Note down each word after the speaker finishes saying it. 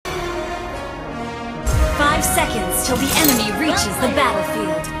seconds till the enemy reaches the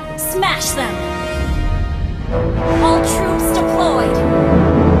battlefield. Smash them! All troops deployed!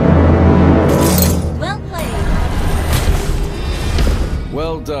 Well played.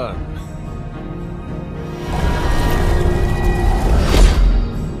 Well done.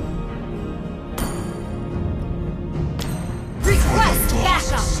 Request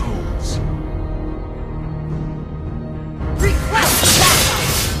backup! Request backup!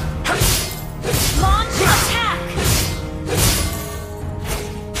 Launch attack!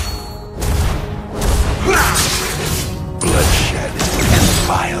 Bloodshed and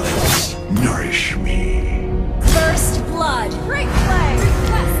violence nourish me. First blood! Great play!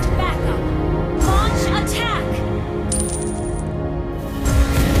 Request backup! Launch attack!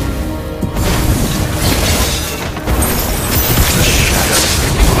 The shadows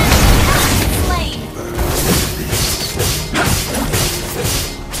Slain!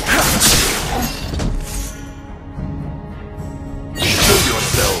 show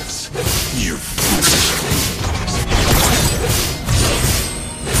yourselves, you fools.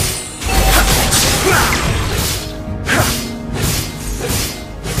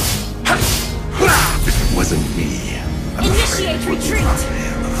 If it wasn't me, I'm Initiate afraid it would be retreat.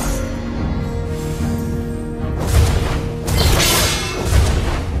 Raphael.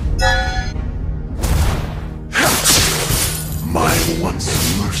 My once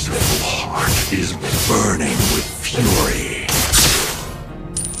merciful heart is burning with fury.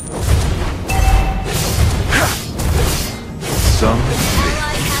 Some may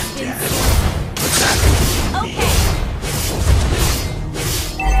Ally has be been dead, but that would be Okay.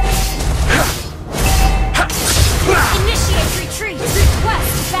 Initiate retreat!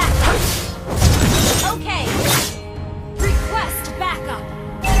 Request backup! Okay. Request backup!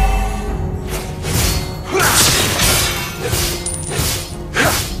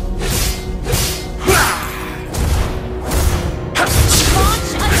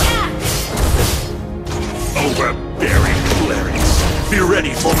 Launch attack! overbearing clerics. Be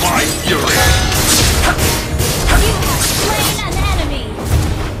ready for my fury. You have slain an enemy!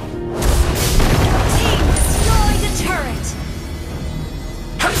 Team destroyed a turret!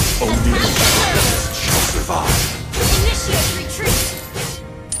 Only the Attack strongest shall survive. Initiate retreat!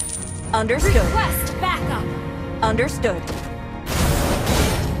 Understood. Request backup! Understood.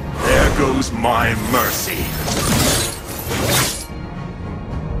 There goes my mercy.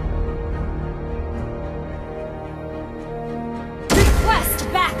 Request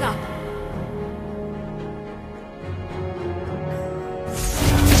backup!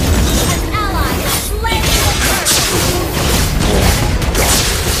 An ally has slain the turtle!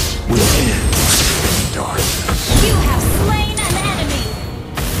 Will end in darkness. You have slain an enemy!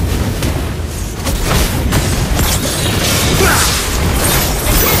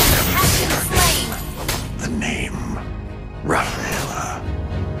 An enemy has been slain! The name, Raphaela.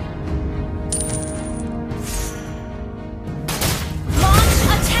 Launch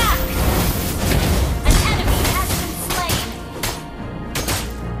attack! An enemy has been slain!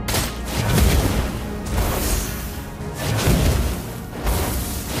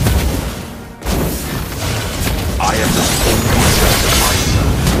 I am the only judge of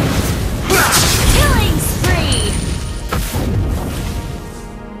myself. Killing spree!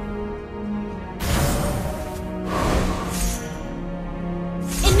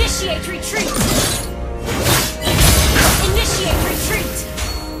 Initiate retreat! Initiate retreat!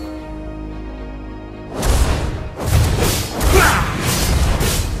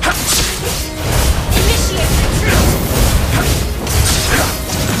 Initiate retreat!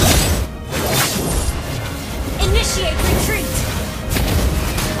 Initiate retreat!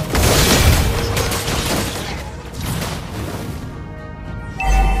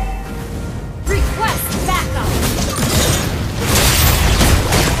 Request backup!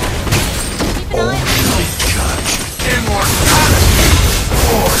 Keep an eye on Only judge immortality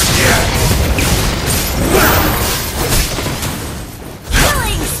or death.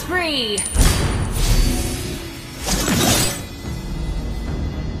 killing spree!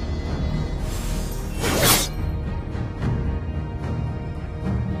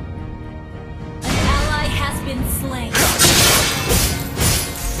 An ally has been slain.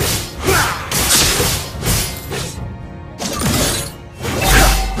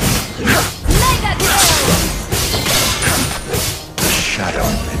 Mega kill! The shadow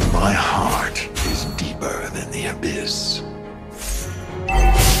in my heart is deeper than the abyss.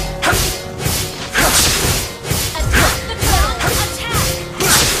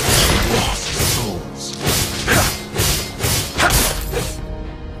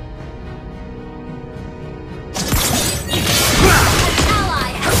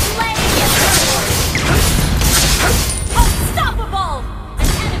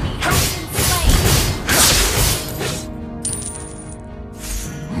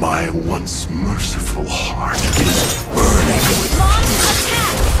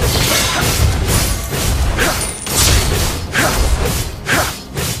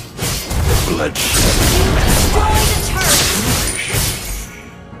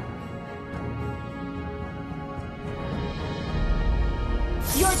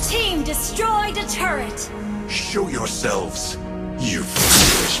 Your team destroyed a turret. Show yourselves, you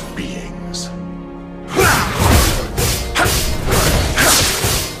foolish beings.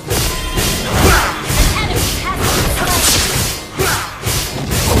 An enemy has been slain.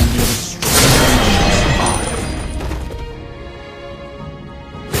 Only the strong survive.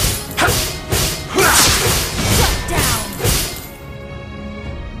 Shut down.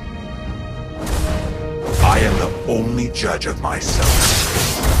 I am the only judge of myself.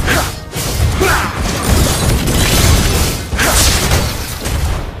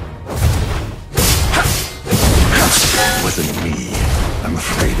 It wasn't me. I'm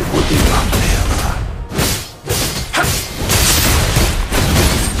afraid it will be Raphael.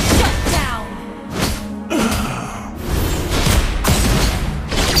 Shut down.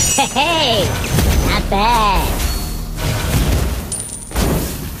 Hey, not bad.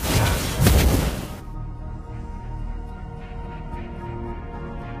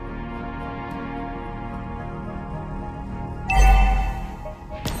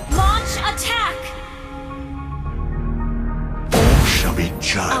 Launch attack. All shall be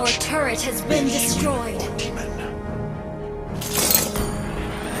judged. Our turret has been Human destroyed. or demon.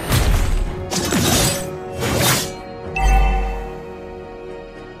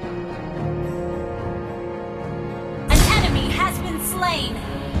 An enemy has been slain.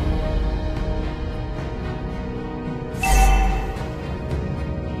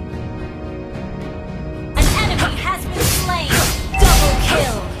 An enemy has been slain. Double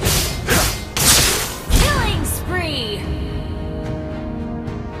kill. Killing spree.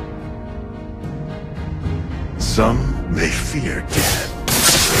 Some may fear death,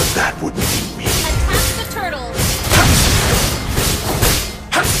 but that wouldn't be me. Attack the turtle.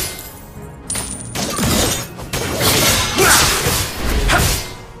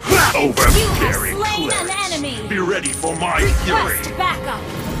 You have Overbearing slain an clerics. enemy. Be ready for my Request fury. backup.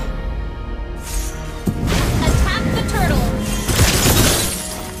 Attack the turtle.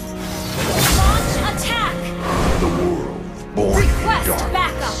 Launch attack. The world born Request in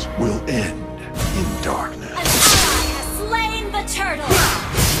darkness backup. will end in darkness. An ally has slain the turtle.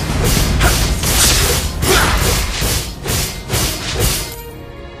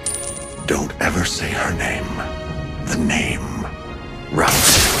 Don't ever say her name. The name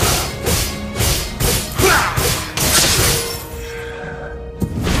Raphael.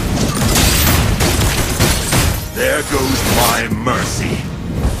 There goes my mercy.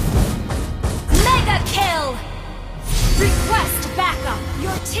 Mega kill. Request backup.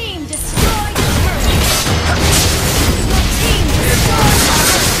 Your team destroyed the turret. Your team destroyed the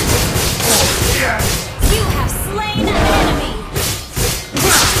turret. Yes. You have slain an enemy.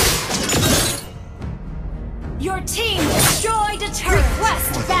 Your team destroyed a turret. Request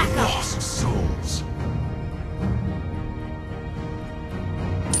For the backup. lost souls.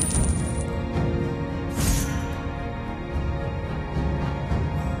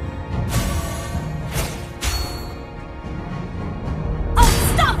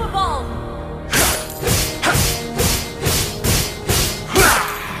 Unstoppable.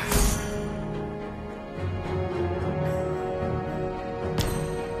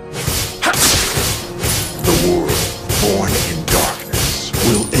 The world born in darkness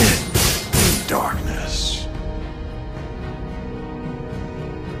will end in darkness.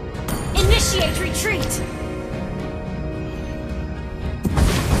 Initiate retreat.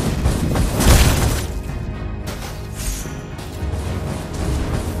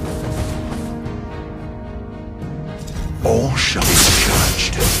 All shall be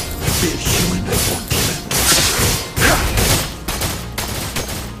judged, be it human or demon.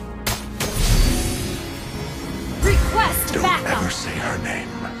 Request Don't backup. ever say her name.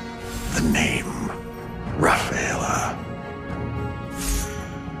 The name Raphaela.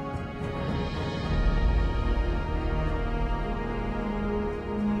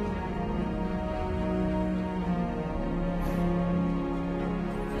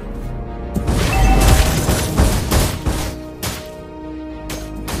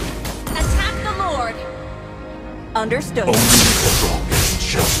 Attack the Lord. Understood. Only the strongest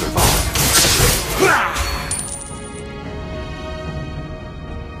shall survive.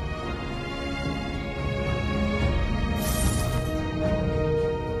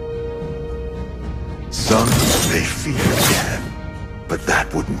 Some may fear death, but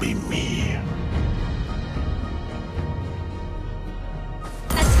that wouldn't be me.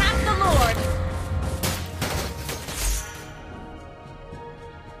 Attack the Lord.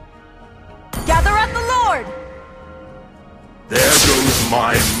 Gather at the Lord! There goes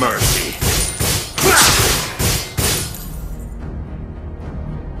my mercy.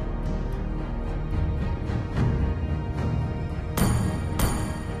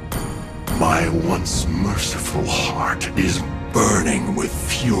 My once merciful heart is burning with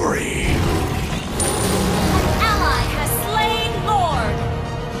fury. Ally has slain Lord!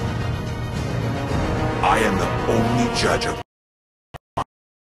 I am the only judge of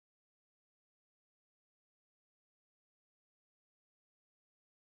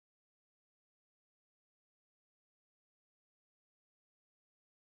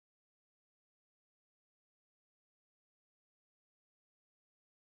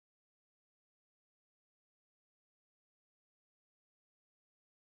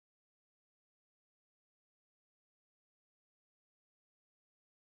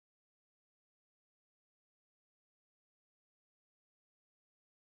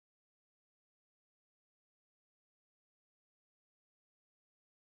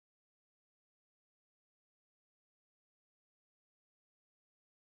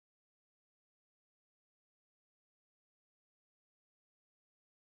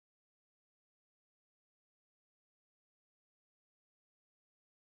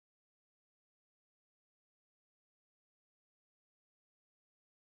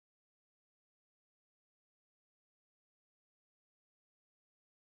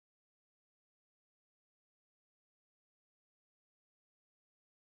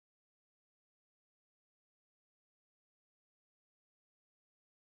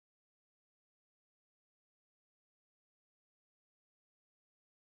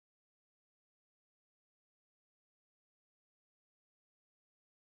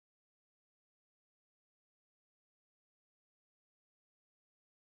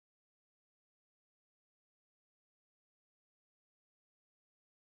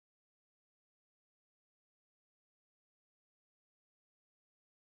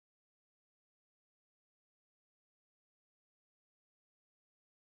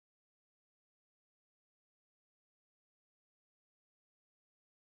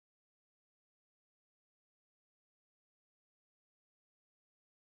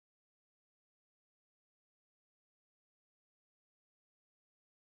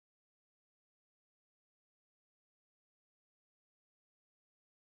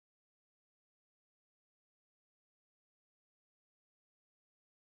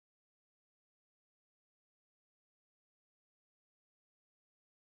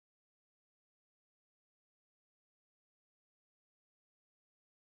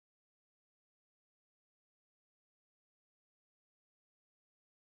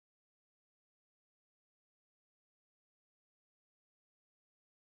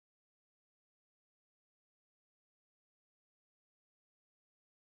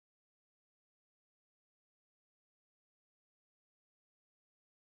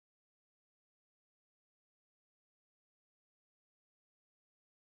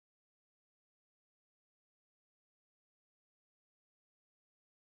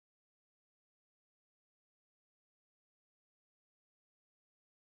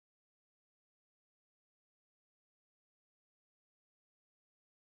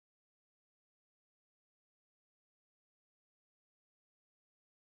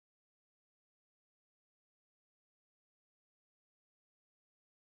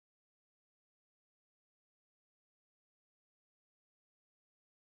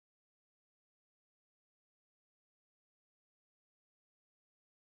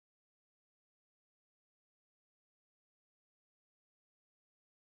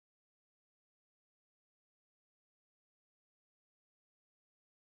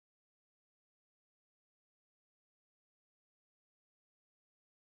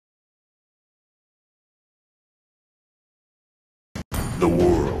the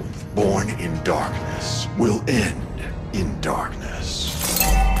world born in darkness will end in darkness.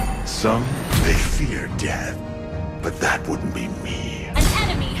 Some may fear death, but that wouldn't be me.